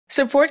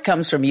Support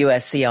comes from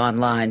USC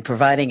Online,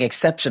 providing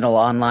exceptional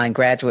online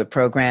graduate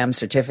programs,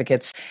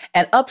 certificates,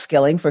 and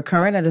upskilling for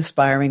current and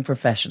aspiring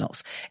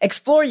professionals.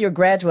 Explore your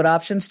graduate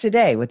options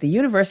today with the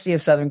University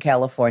of Southern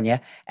California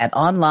at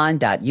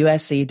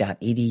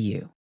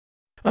online.usc.edu.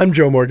 I'm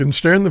Joe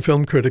Morgenstern, the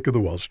film critic of the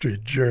Wall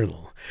Street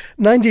Journal.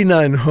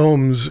 99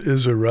 Homes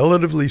is a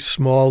relatively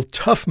small,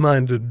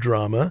 tough-minded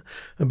drama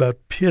about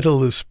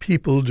pitiless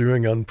people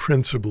doing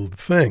unprincipled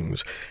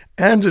things.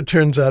 And it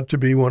turns out to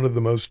be one of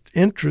the most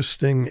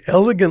interesting,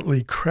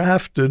 elegantly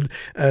crafted,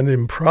 and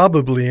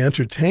improbably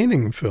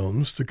entertaining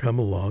films to come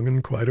along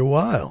in quite a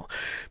while.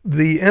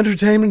 The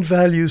entertainment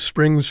value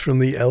springs from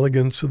the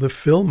elegance of the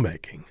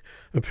filmmaking.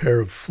 A pair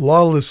of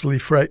flawlessly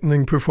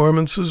frightening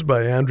performances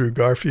by Andrew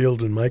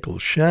Garfield and Michael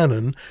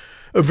Shannon,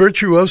 a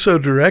virtuoso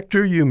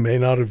director you may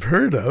not have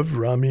heard of,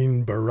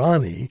 Ramin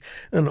Bahrani,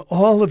 and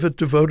all of it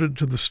devoted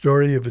to the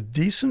story of a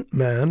decent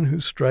man who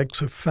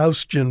strikes a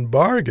Faustian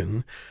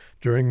bargain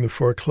during the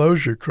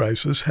foreclosure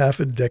crisis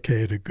half a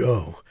decade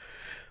ago.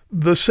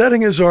 The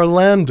setting is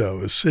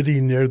Orlando, a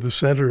city near the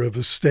center of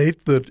a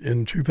state that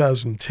in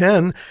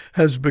 2010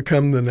 has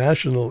become the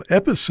national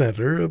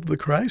epicenter of the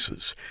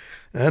crisis.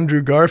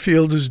 Andrew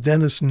Garfield is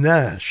Dennis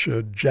Nash,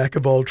 a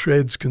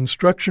jack-of-all-trades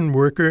construction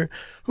worker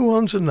who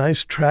owns a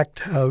nice tract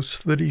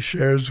house that he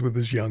shares with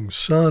his young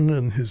son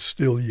and his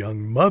still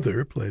young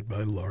mother, played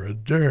by Laura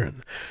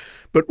Dern.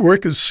 But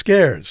work is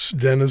scarce.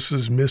 Dennis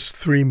has missed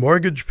 3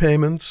 mortgage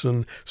payments,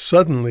 and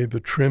suddenly the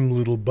trim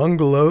little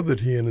bungalow that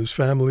he and his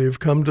family have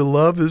come to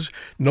love is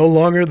no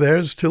longer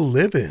theirs to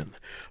live in.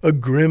 A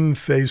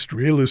grim-faced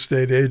real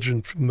estate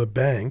agent from the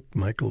bank,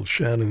 Michael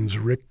Shannon's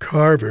Rick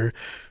Carver,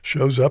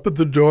 shows up at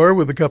the door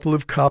with a couple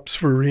of cops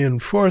for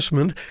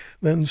reinforcement,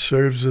 then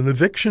serves an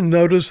eviction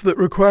notice that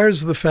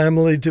requires the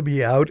family to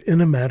be out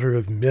in a matter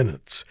of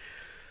minutes.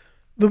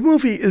 The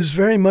movie is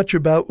very much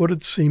about what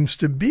it seems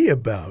to be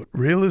about: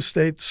 real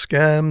estate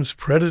scams,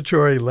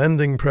 predatory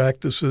lending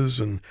practices,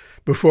 and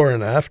before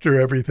and after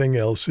everything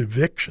else,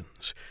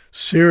 evictions.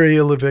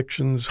 Serial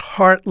evictions,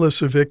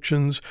 heartless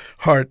evictions,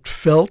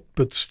 heartfelt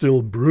but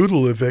still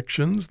brutal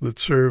evictions that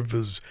serve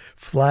as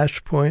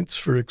flashpoints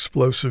for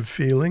explosive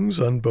feelings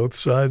on both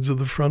sides of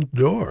the front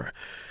door.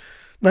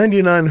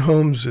 99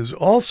 Homes is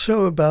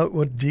also about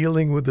what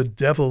dealing with a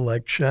devil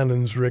like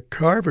Shannon's Rick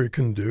Carver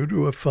can do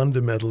to a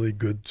fundamentally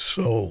good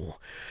soul.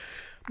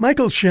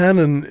 Michael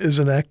Shannon is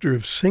an actor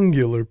of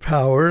singular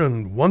power,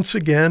 and once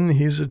again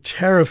he's a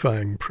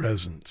terrifying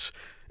presence.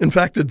 In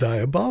fact, a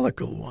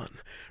diabolical one.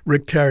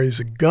 Rick carries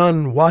a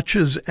gun,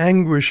 watches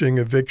anguishing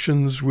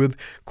evictions with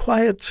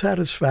quiet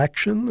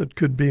satisfaction that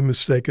could be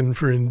mistaken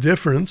for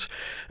indifference,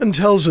 and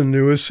tells a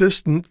new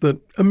assistant that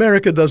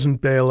America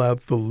doesn't bail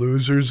out the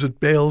losers, it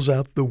bails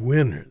out the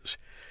winners.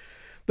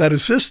 That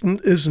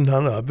assistant is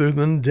none other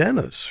than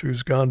Dennis,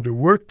 who's gone to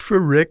work for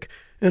Rick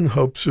in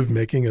hopes of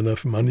making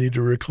enough money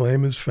to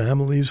reclaim his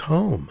family's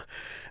home.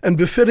 And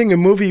befitting a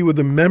movie with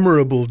a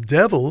memorable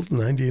devil,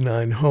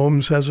 99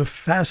 Homes has a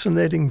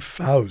fascinating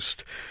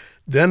Faust.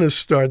 Dennis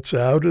starts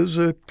out as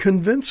a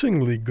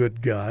convincingly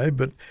good guy,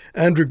 but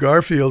Andrew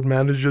Garfield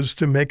manages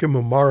to make him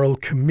a moral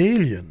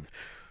chameleon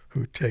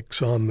who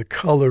takes on the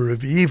color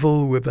of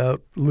evil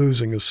without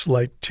losing a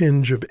slight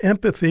tinge of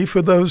empathy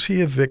for those he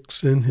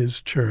evicts in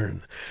his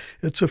turn.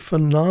 It's a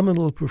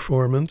phenomenal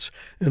performance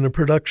in a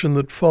production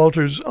that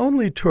falters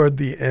only toward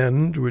the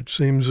end, which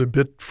seems a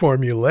bit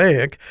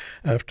formulaic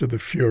after the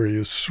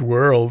furious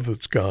swirl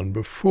that's gone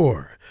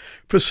before.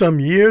 For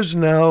some years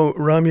now,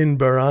 Ramin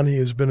Bahrani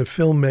has been a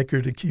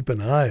filmmaker to keep an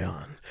eye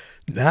on.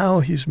 Now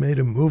he's made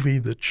a movie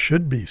that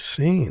should be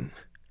seen.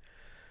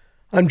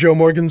 I'm Joe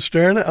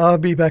Morgenstern. I'll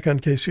be back on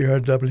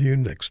KCRW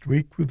next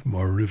week with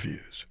more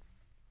reviews.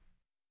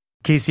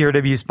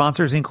 KCRW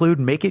sponsors include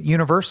Make It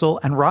Universal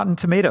and Rotten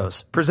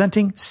Tomatoes,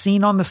 presenting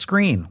Scene on the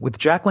Screen with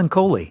Jacqueline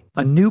Coley,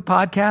 a new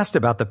podcast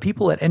about the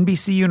people at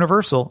NBC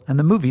Universal and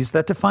the movies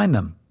that define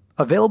them.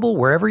 Available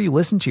wherever you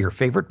listen to your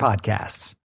favorite podcasts.